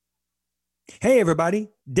Hey, everybody.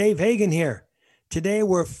 Dave Hagan here. Today,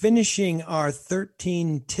 we're finishing our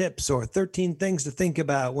 13 tips or 13 things to think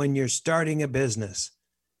about when you're starting a business.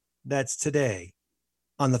 That's today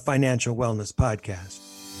on the Financial Wellness Podcast.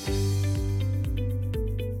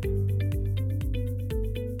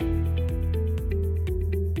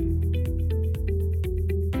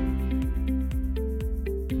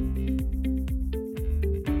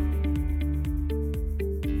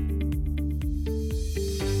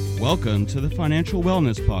 Welcome to the Financial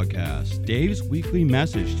Wellness Podcast, Dave's weekly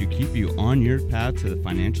message to keep you on your path to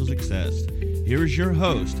financial success. Here is your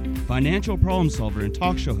host, financial problem solver and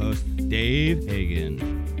talk show host, Dave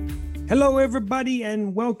Hagan. Hello, everybody,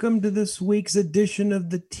 and welcome to this week's edition of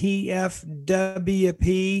the TFWP.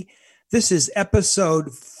 This is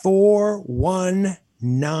episode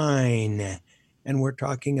 419. And we're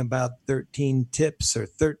talking about 13 tips or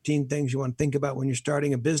 13 things you want to think about when you're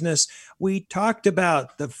starting a business. We talked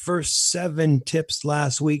about the first 7 tips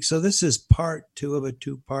last week. So this is part 2 of a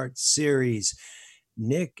 2-part series.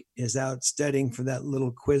 Nick is out studying for that little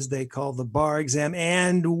quiz they call the bar exam.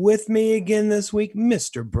 And with me again this week,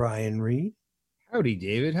 Mr. Brian Reed. Howdy,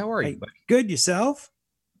 David. How are you, buddy? Good. Yourself?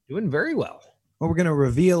 Doing very well. Well, we're going to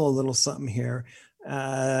reveal a little something here.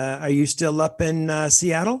 Are you still up in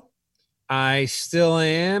Seattle? I still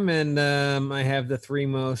am, and I have the 3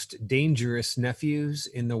 most dangerous nephews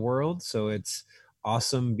in the world, so it's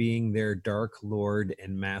awesome being their dark lord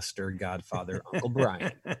and master godfather, Uncle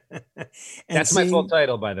Brian. That's my full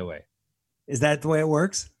title, by the way. Is that the way it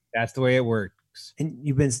works? That's the way it works. And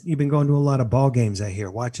you've been going to a lot of ball games, I hear,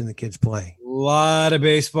 watching the kids play. A lot of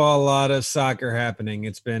baseball, a lot of soccer happening.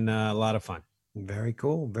 It's been a lot of fun. Very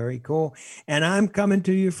cool, very cool. And I'm coming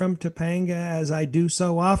to you from Topanga, as I do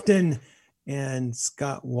so often. And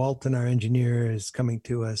Scott Walton, our engineer, is coming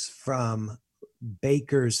to us from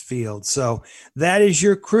Bakersfield. So that is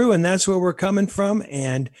your crew, and that's where we're coming from.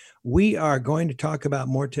 And we are going to talk about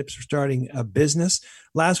more tips for starting a business.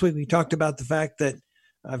 Last week, we talked about the fact that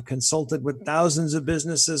I've consulted with thousands of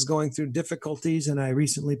businesses going through difficulties, and I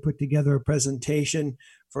recently put together a presentation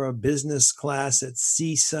for a business class at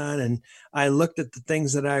CSUN, and I looked at the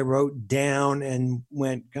things that I wrote down and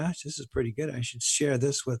went, gosh, this is pretty good. I should share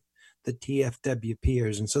this with the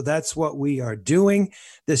TFWPers. And so that's what we are doing.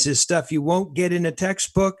 This is stuff you won't get in a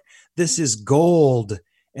textbook. This is gold,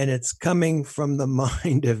 and it's coming from the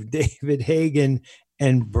mind of David Hagan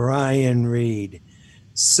and Brian Reed.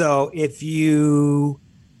 So if you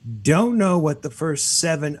don't know what the first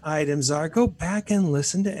 7 items are, go back and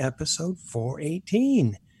listen to episode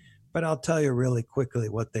 418. But I'll tell you really quickly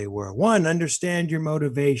what they were. 1, understand your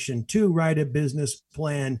motivation. 2, write a business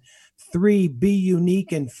plan. 3, be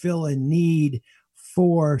unique and fill a need.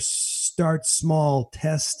 4, start small,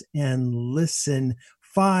 test and listen.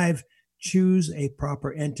 5, choose a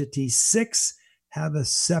proper entity. 6, have a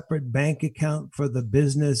separate bank account for the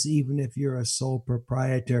business, even if you're a sole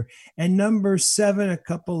proprietor. And number 7, a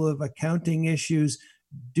couple of accounting issues.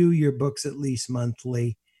 Do your books at least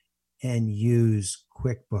monthly and use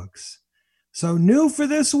QuickBooks. So new for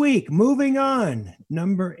this week, moving on.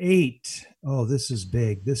 Number 8. Oh, this is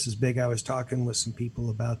big. This is big. I was talking with some people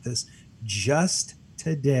about this just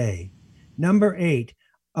today. Number 8,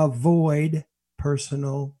 avoid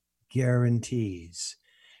personal guarantees.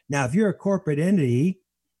 Now, if you're a corporate entity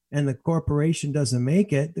and the corporation doesn't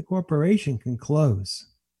make it, the corporation can close.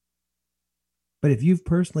 But if you've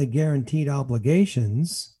personally guaranteed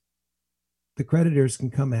obligations, the creditors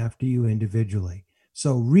can come after you individually.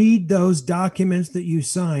 So read those documents that you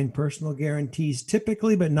sign. Personal guarantees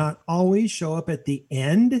typically, but not always, show up at the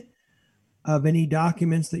end of any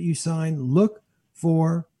documents that you sign. Look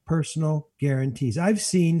for personal guarantees. I've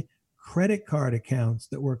seen credit card accounts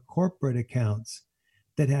that were corporate accounts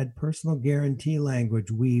that had personal guarantee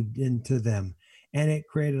language weaved into them. And it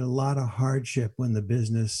created a lot of hardship when the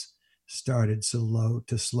business started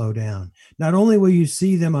to slow down. Not only will you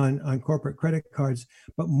see them on corporate credit cards,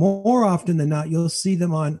 but more often than not, you'll see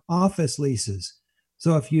them on office leases.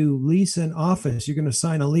 So if you lease an office, you're going to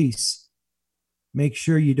sign a lease. Make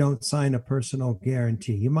sure you don't sign a personal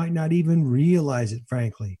guarantee. You might not even realize it,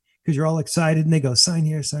 frankly, because you're all excited and they go, sign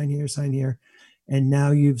here, sign here, sign here. And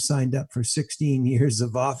now you've signed up for 16 years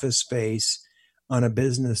of office space on a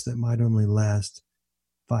business that might only last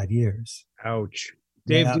 5 years. Ouch.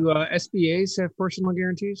 Dave, do SBAs have personal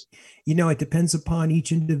guarantees? You know, it depends upon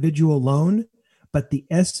each individual loan, but the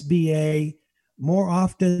SBA more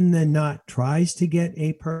often than not tries to get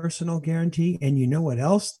a personal guarantee. And you know what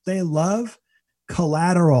else they love?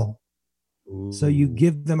 Collateral. Ooh. So you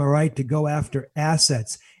give them a right to go after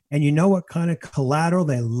assets. And you know what kind of collateral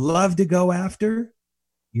they love to go after?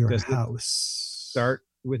 Your house. Start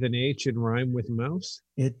With an H and rhyme with mouse?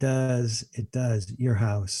 It does. It does. Your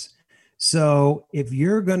house. So if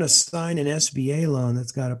you're going to sign an SBA loan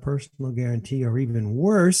that's got a personal guarantee, or even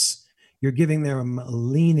worse, you're giving them a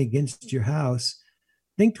lien against your house,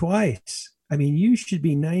 think twice. I mean, you should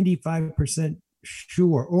be 95%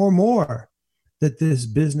 sure or more that this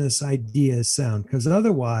business idea is sound, because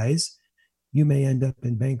otherwise you may end up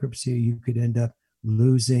in bankruptcy, or you could end up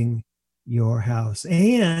losing your house.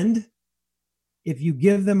 And if you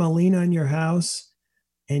give them a lien on your house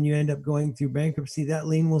and you end up going through bankruptcy, that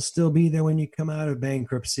lien will still be there when you come out of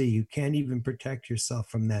bankruptcy. You can't even protect yourself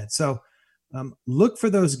from that. So look for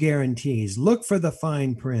those guarantees, look for the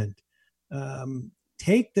fine print,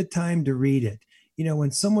 take the time to read it. You know,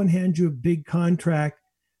 when someone hands you a big contract,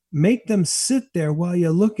 make them sit there while you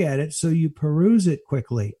look at it so you peruse it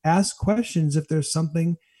quickly. Ask questions if there's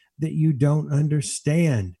something that you don't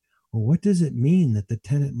understand. Well, what does it mean that the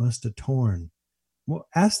tenant must have torn? Well,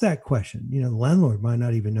 ask that question. You know, the landlord might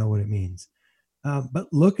not even know what it means. But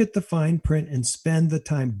look at the fine print and spend the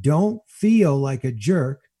time. Don't feel like a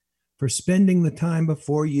jerk for spending the time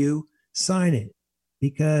before you sign it,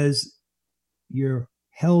 because you're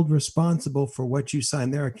held responsible for what you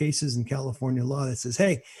sign. There are cases in California law that says,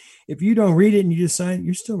 hey, if you don't read it and you just sign it,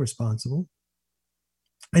 you're still responsible.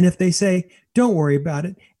 And if they say, don't worry about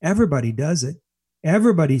it, everybody does it,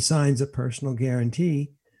 everybody signs a personal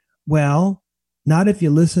guarantee. Well, not if you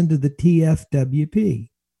listen to the TFWP,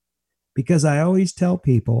 because I always tell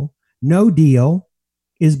people no deal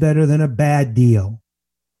is better than a bad deal.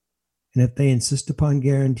 And if they insist upon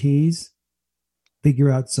guarantees,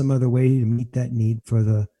 figure out some other way to meet that need for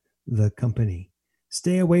the company.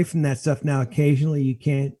 Stay away from that stuff. Now, occasionally you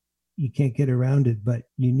can't get around it, but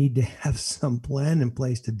you need to have some plan in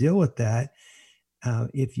place to deal with that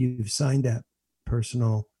if you've signed that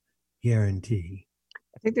personal guarantee.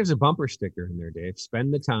 I think there's a bumper sticker in there, Dave.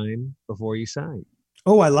 Spend the time before you sign.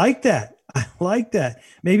 Oh, I like that. I like that.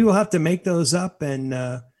 Maybe we'll have to make those up and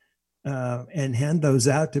hand those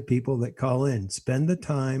out to people that call in. Spend the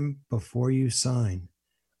time before you sign.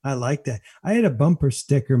 I like that. I had a bumper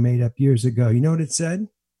sticker made up years ago. You know what it said?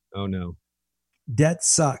 Oh, no. Debt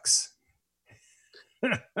sucks.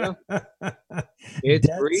 Well, it's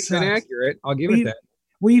Debt brief sucks. and accurate. I'll give it that.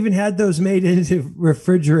 We even had those made into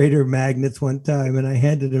refrigerator magnets one time, and I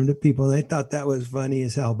handed them to people. They thought that was funny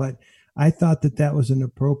as hell, but I thought that was an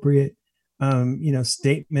appropriate,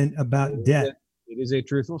 statement about debt. It is a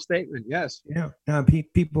truthful statement. Yes. Yeah. Now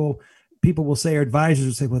people will say, or advisors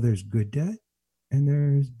will say, well, there's good debt and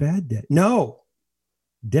there's bad debt. No,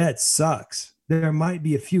 debt sucks. There might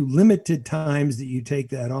be a few limited times that you take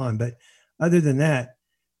that on, but other than that,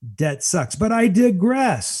 debt sucks. But I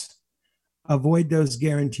digress. Avoid those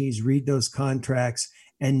guarantees, read those contracts,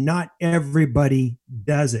 and not everybody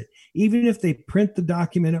does it. Even if they print the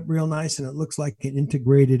document up real nice and it looks like an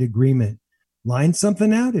integrated agreement, line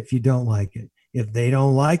something out if you don't like it. If they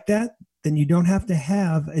don't like that, then you don't have to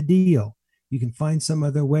have a deal. You can find some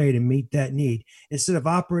other way to meet that need. Instead of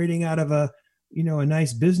operating out of a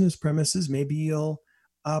nice business premises, maybe you'll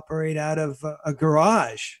operate out of a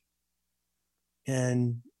garage,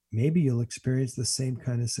 and maybe you'll experience the same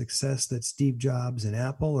kind of success that Steve Jobs and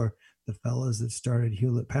Apple, or the fellows that started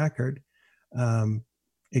Hewlett Packard,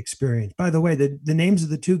 experienced. By the way, the names of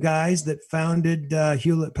the two guys that founded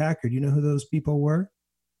Hewlett Packard, you know who those people were?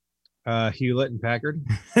 Hewlett and Packard.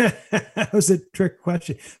 That was a trick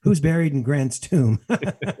question. Who's buried in Grant's tomb?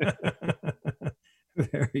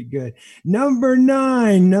 Very good. Number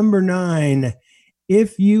nine.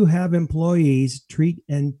 If you have employees, treat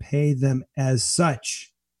and pay them as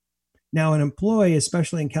such. Now, an employee,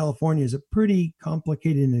 especially in California, is a pretty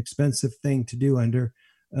complicated and expensive thing to do under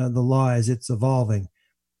the law as it's evolving.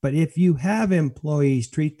 But if you have employees,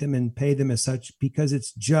 treat them and pay them as such, because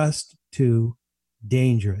it's just too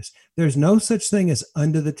dangerous. There's no such thing as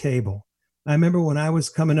under the table. I remember when I was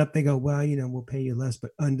coming up, they go, well, we'll pay you less,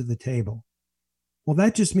 but under the table. Well,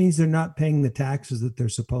 that just means they're not paying the taxes that they're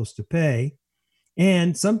supposed to pay.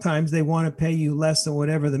 And sometimes they want to pay you less than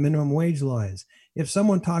whatever the minimum wage law is. If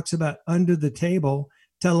someone talks about under the table,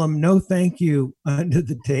 tell them no, thank you, under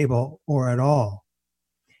the table or at all.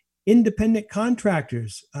 Independent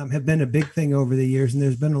contractors have been a big thing over the years, and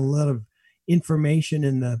there's been a lot of information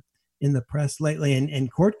in the press lately,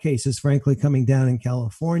 and court cases, frankly, coming down in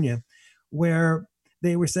California, where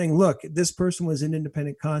they were saying, look, this person was an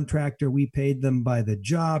independent contractor. We paid them by the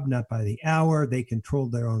job, not by the hour. They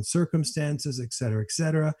controlled their own circumstances, et cetera, et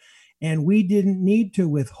cetera. And we didn't need to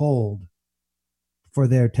withhold for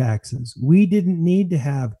their taxes. We didn't need to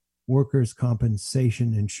have workers'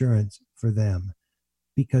 compensation insurance for them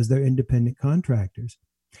because they're independent contractors.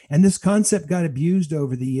 And this concept got abused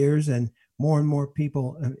over the years, and more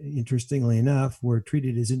people, interestingly enough, were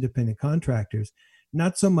treated as independent contractors.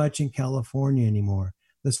 Not so much in California anymore.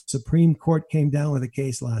 The Supreme Court came down with a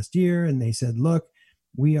case last year, and they said, look,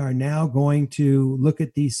 we are now going to look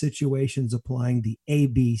at these situations applying the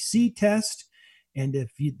ABC test. And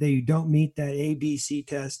if they don't meet that ABC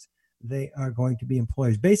test, they are going to be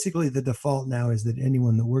employees. Basically, the default now is that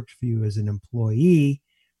anyone that works for you is an employee,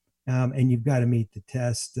 and you've got to meet the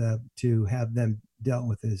test to have them dealt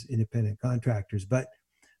with as independent contractors. But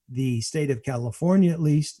the state of California, at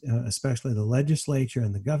least, especially the legislature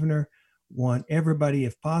and the governor, want everybody,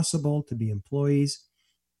 if possible, to be employees.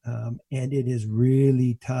 And it is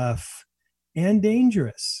really tough and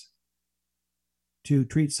dangerous to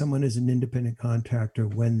treat someone as an independent contractor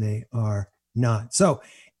when they are not. So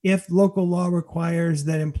if local law requires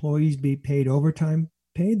that employees be paid overtime,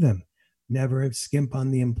 pay them. Never skimp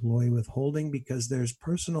on the employee withholding, because there's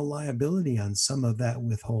personal liability on some of that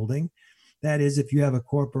withholding. That is, if you have a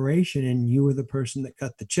corporation and you were the person that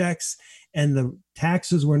cut the checks and the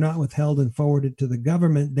taxes were not withheld and forwarded to the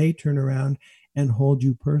government, they turn around and hold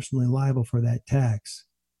you personally liable for that tax,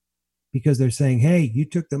 because they're saying, hey, you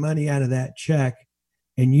took the money out of that check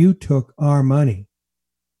and you took our money.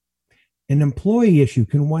 An employee issue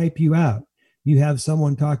can wipe you out. You have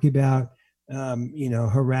someone talking about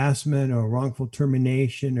harassment or wrongful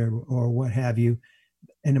termination or what have you.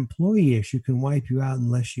 An employee issue can wipe you out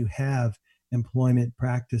unless you have employment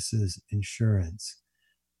practices insurance.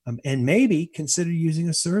 And maybe consider using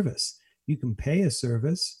a service. You can pay a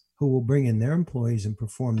service who will bring in their employees and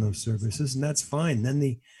perform those services, and that's fine. Then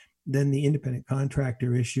the independent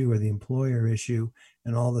contractor issue or the employer issue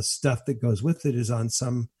and all the stuff that goes with it is on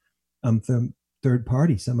some third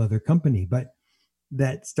party, some other company. But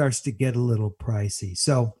that starts to get a little pricey.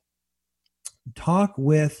 So talk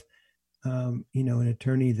with an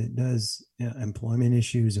attorney that does employment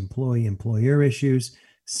issues, employer issues.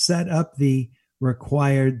 Set up the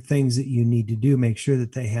required things that you need to do. Make sure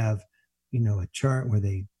that they have a chart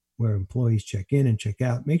where employees check in and check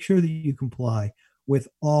out. Make sure that you comply with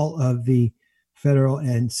all of the federal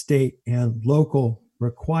and state and local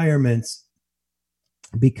requirements,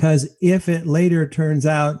 because if it later turns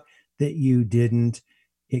out that you didn't,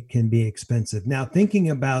 it can be expensive. Now, thinking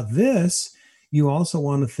about this, you also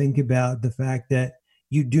want to think about the fact that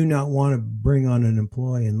you do not want to bring on an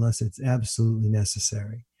employee unless it's absolutely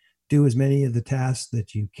necessary. Do as many of the tasks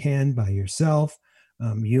that you can by yourself,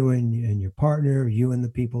 you and your partner, you and the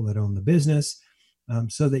people that own the business,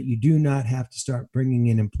 so that you do not have to start bringing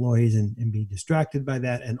in employees and be distracted by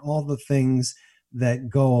that and all the things that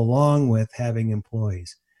go along with having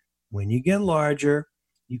employees. When you get larger,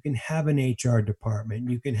 you can have an HR department.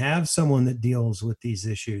 You can have someone that deals with these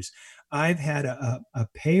issues. I've had a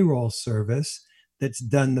payroll service that's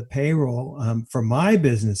done the payroll for my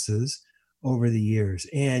businesses over the years.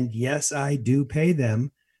 And yes, I do pay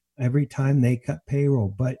them every time they cut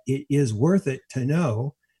payroll, but it is worth it to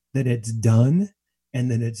know that it's done and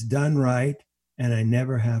that it's done right. And I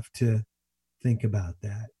never have to think about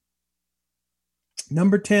that.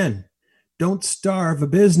 Number 10, don't starve a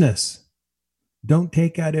business. Don't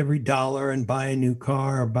take out every dollar and buy a new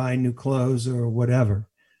car or buy new clothes or whatever.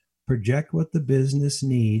 Project what the business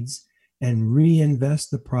needs and reinvest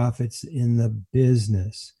the profits in the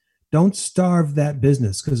business. Don't starve that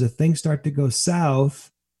business, because if things start to go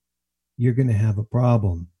south, you're going to have a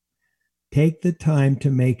problem. Take the time to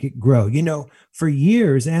make it grow. For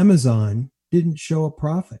years, Amazon didn't show a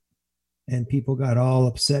profit, and people got all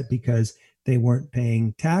upset because they weren't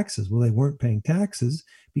paying taxes. Well, they weren't paying taxes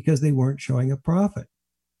because they weren't showing a profit.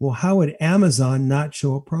 Well, how would Amazon not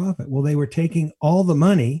show a profit? Well, they were taking all the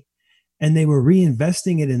money and they were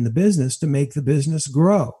reinvesting it in the business to make the business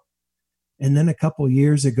grow. And then a couple of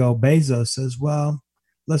years ago, Bezos says, well,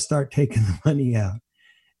 let's start taking the money out.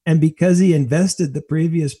 And because he invested the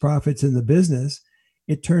previous profits in the business,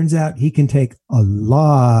 it turns out he can take a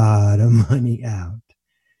lot of money out.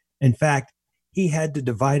 In fact, he had to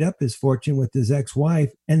divide up his fortune with his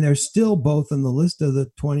ex-wife, and they're still both on the list of the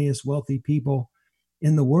 20th wealthy people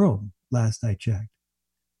in the world, last I checked.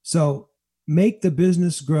 So make the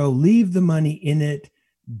business grow, leave the money in it.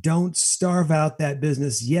 Don't starve out that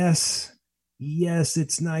business. Yes,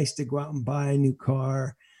 it's nice to go out and buy a new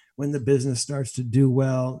car when the business starts to do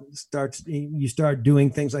well, you start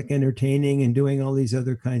doing things like entertaining and doing all these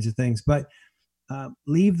other kinds of things, but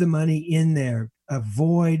leave the money in there.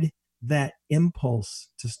 Avoid that impulse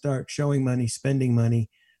to start showing money, spending money.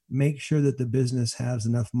 Make sure that the business has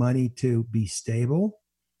enough money to be stable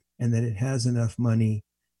and that it has enough money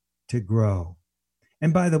to grow.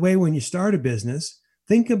 And by the way, when you start a business,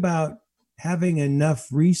 think about having enough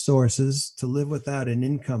resources to live without an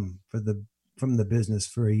income from the business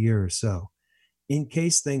for a year or so, in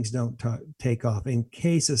case things don't take off, in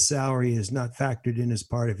case a salary is not factored in as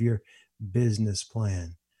part of your business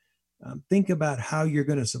plan. Think about how you're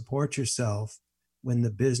going to support yourself when the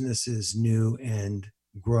business is new and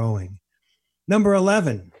growing. Number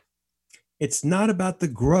 11, it's not about the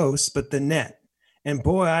gross, but the net. And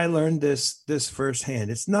boy, I learned this firsthand.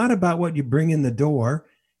 It's not about what you bring in the door.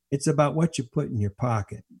 It's about what you put in your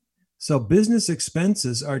pocket. So business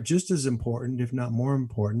expenses are just as important, if not more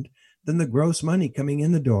important, than the gross money coming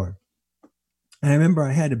in the door. And I remember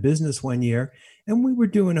I had a business one year and we were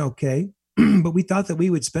doing okay, but we thought that we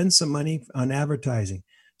would spend some money on advertising.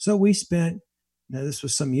 So we spent, now this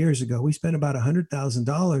was some years ago, we spent about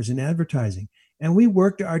 $100,000 in advertising, and we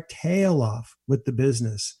worked our tail off with the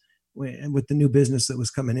business and with the new business that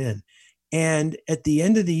was coming in. And at the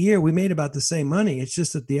end of the year, we made about the same money. It's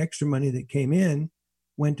just that the extra money that came in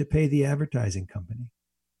went to pay the advertising company.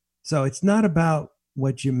 So it's not about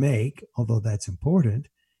what you make, although that's important.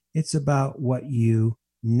 It's about what you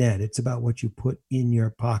net. It's about what you put in your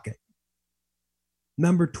pocket.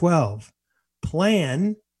 Number 12,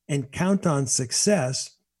 plan and count on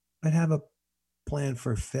success, but have a plan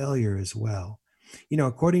for failure as well. You know,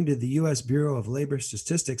 according to the U.S. Bureau of Labor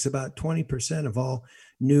Statistics, about 20% of all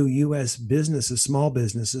new U.S. businesses, small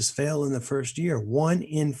businesses, fail in the first year. 1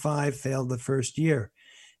 in 5 failed the first year.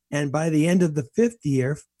 And by the end of the 5th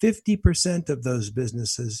year, 50% of those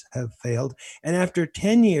businesses have failed. And after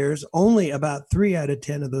 10 years, only about 3 out of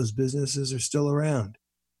 10 of those businesses are still around.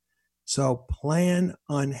 So plan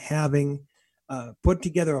on having, put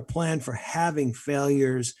together a plan for having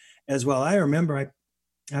failures as well. I remember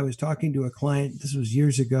I was talking to a client, this was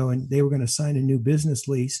years ago, and they were going to sign a new business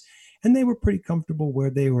lease. And they were pretty comfortable where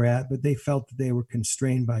they were at, but they felt that they were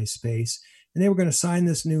constrained by space. And they were going to sign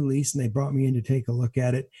this new lease, and they brought me in to take a look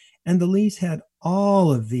at it. And the lease had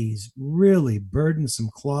all of these really burdensome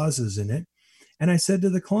clauses in it. And I said to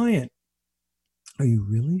the client, are you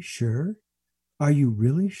really sure? Are you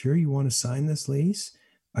really sure you want to sign this lease?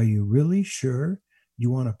 Are you really sure you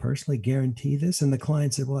want to personally guarantee this? And the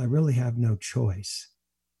client said, well, I really have no choice.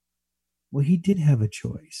 Well, he did have a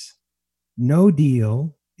choice. No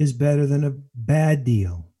deal is better than a bad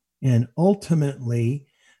deal. And ultimately,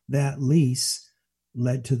 that lease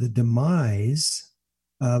led to the demise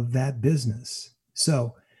of that business.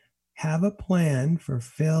 So have a plan for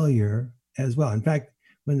failure as well. In fact,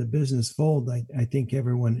 when the business folded, I think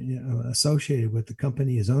everyone associated with the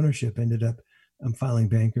company as ownership ended up filing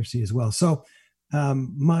bankruptcy as well. So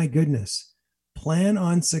my goodness, plan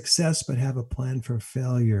on success, but have a plan for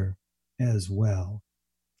failure as well.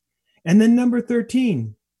 And then number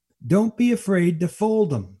 13, don't be afraid to fold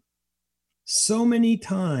them. So many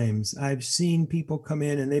times I've seen people come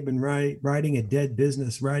in and they've been riding a dead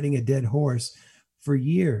business, riding a dead horse for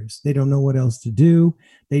years. They don't know what else to do.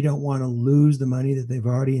 They don't want to lose the money that they've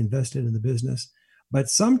already invested in the business. But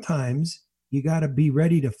sometimes you got to be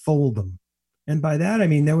ready to fold them. And by that, I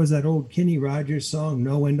mean, there was that old Kenny Rogers song,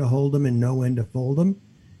 know when to hold them and know when to fold them.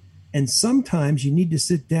 And sometimes you need to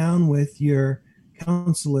sit down with your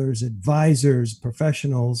counselors, advisors,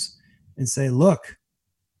 professionals, and say, look,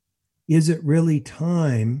 is it really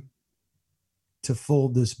time to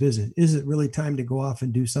fold this business? Is it really time to go off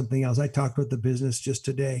and do something else? I talked with the business just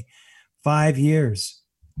today, 5 years,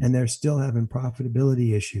 and they're still having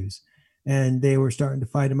profitability issues. And they were starting to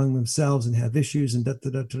fight among themselves and have issues and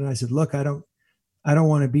And I said, look, I don't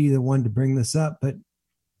want to be the one to bring this up, but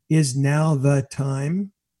is now the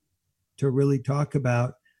time to really talk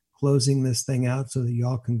about closing this thing out so that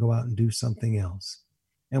y'all can go out and do something else?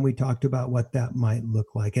 And we talked about what that might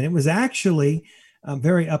look like. And it was actually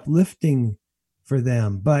very uplifting for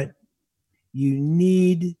them. But you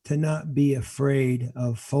need to not be afraid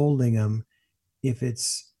of folding them if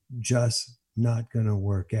it's just not going to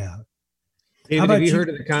work out. David, have you heard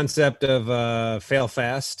of the concept of fail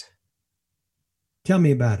fast? Tell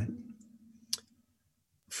me about it.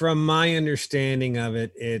 From my understanding of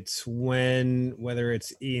it, it's whether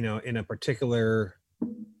it's, in a particular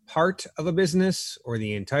part of a business or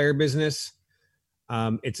the entire business,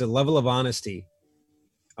 it's a level of honesty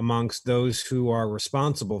amongst those who are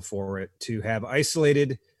responsible for it to have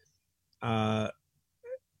isolated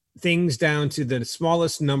things down to the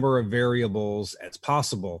smallest number of variables as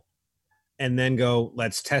possible, and then go,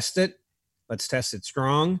 let's test it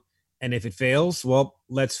strong. And if it fails, well,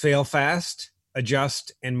 let's fail fast,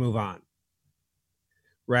 adjust, and move on.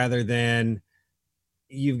 Rather than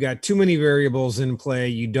you've got too many variables in play,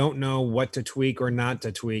 you don't know what to tweak or not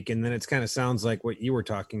to tweak. And then it kind of sounds like what you were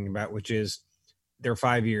talking about, which is they're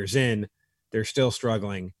 5 years in, they're still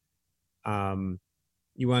struggling.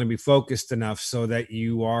 You want to be focused enough so that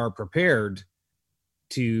you are prepared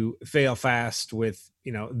to fail fast with,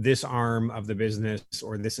 this arm of the business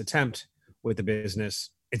or this attempt with the business.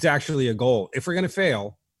 It's actually a goal. If we're going to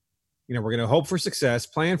fail, we're going to hope for success,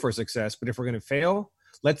 plan for success. But if we're going to fail,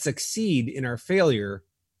 let's succeed in our failure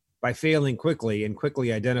by failing quickly and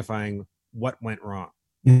quickly identifying what went wrong.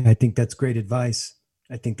 Yeah, I think that's great advice.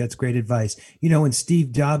 When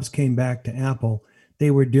Steve Jobs came back to Apple,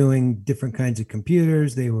 they were doing different kinds of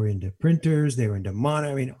computers. They were into printers. They were into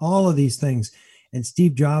monitoring, all of these things. And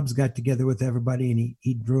Steve Jobs got together with everybody and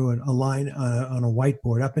he drew a line on a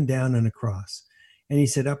whiteboard up and down and across. And he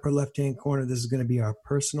said, upper left-hand corner, this is going to be our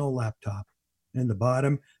personal laptop. And the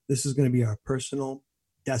bottom, this is going to be our personal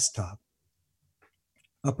desktop.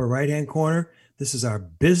 Upper right-hand corner, this is our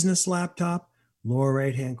business laptop. Lower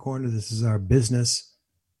right-hand corner, this is our business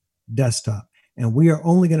desktop. And we are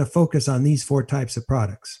only going to focus on these 4 types of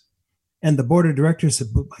products. And the board of directors said,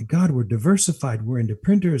 but my God, we're diversified. We're into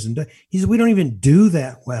printers. And he said, we don't even do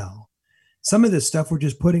that well. Some of this stuff we're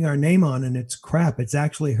just putting our name on and it's crap. It's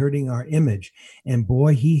actually hurting our image. And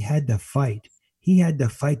boy, he had to fight. He had to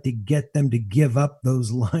fight to get them to give up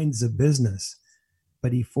those lines of business.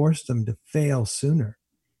 But he forced them to fail sooner.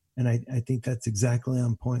 And I think that's exactly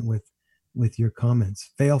on point with your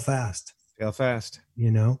comments. Fail fast. Fail fast.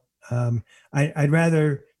 I'd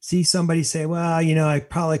rather see somebody say, well, I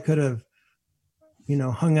probably could have,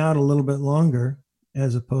 hung out a little bit longer,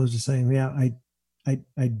 as opposed to saying, yeah,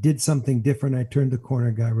 I did something different. I turned the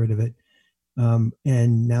corner, got rid of it.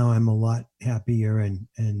 And now I'm a lot happier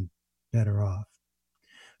and better off.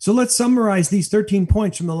 So let's summarize these 13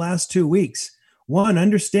 points from the last 2 weeks. 1,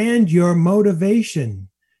 understand your motivation.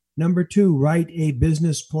 Number 2, write a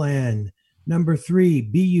business plan. Number 3,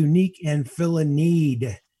 be unique and fill a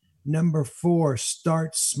need. Number 4,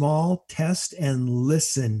 start small, test and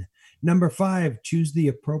listen. Number 5, choose the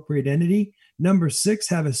appropriate entity. Number 6,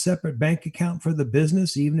 have a separate bank account for the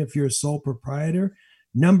business, even if you're a sole proprietor.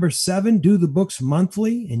 Number 7, do the books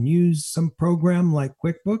monthly and use some program like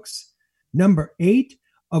QuickBooks. Number 8,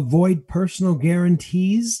 avoid personal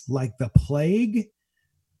guarantees like the plague.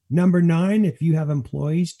 Number 9, if you have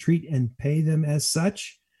employees, treat and pay them as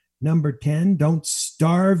such. Number 10, don't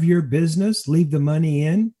starve your business, leave the money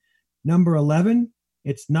in. Number 11,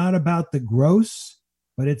 it's not about the gross,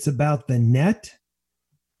 but it's about the net.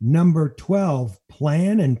 Number 12,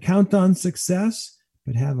 plan and count on success,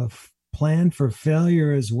 but have a plan for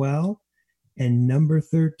failure as well. And number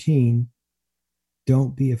 13,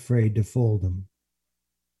 don't be afraid to fold them.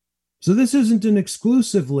 So this isn't an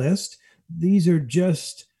exclusive list. These are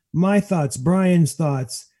just my thoughts, Brian's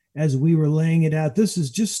thoughts, as we were laying it out. This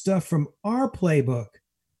is just stuff from our playbook,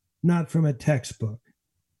 not from a textbook.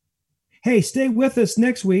 Hey, stay with us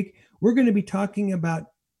next week. We're going to be talking about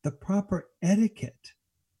the proper etiquette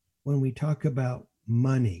when we talk about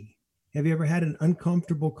money. Have you ever had an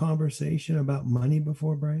uncomfortable conversation about money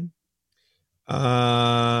before, Brian?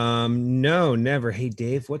 No, never. Hey,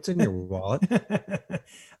 Dave, what's in your wallet?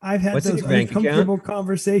 I've had those uncomfortable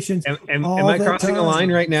conversations. Am I crossing a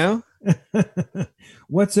line right now?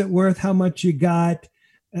 What's it worth? How much you got?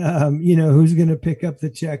 Who's going to pick up the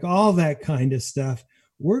check? All that kind of stuff.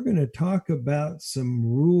 We're going to talk about some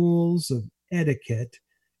rules of etiquette,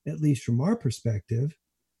 at least from our perspective,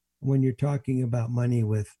 when you're talking about money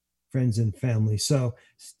with friends and family. So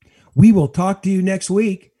we will talk to you next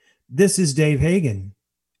week. This is Dave Hagan,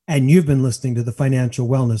 and you've been listening to the Financial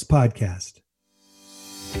Wellness Podcast.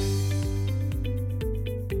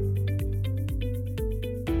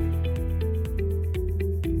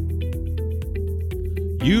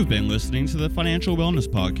 You've been listening to the Financial Wellness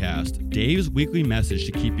Podcast, Dave's weekly message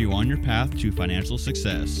to keep you on your path to financial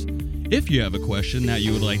success. If you have a question that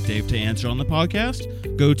you would like Dave to answer on the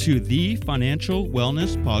podcast, go to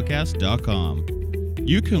thefinancialwellnesspodcast.com.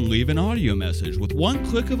 You can leave an audio message with one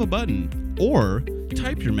click of a button, or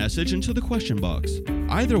type your message into the question box.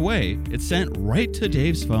 Either way, it's sent right to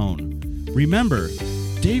Dave's phone. Remember,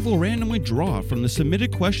 Dave will randomly draw from the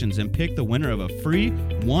submitted questions and pick the winner of a free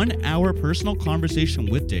 1-hour personal conversation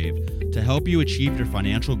with Dave to help you achieve your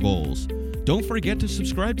financial goals. Don't forget to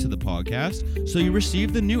subscribe to the podcast so you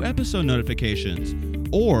receive the new episode notifications,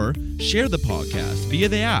 or share the podcast via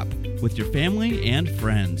the app with your family and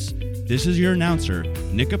friends. This is your announcer,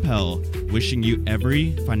 Nick Appel, wishing you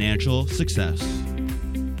every financial success.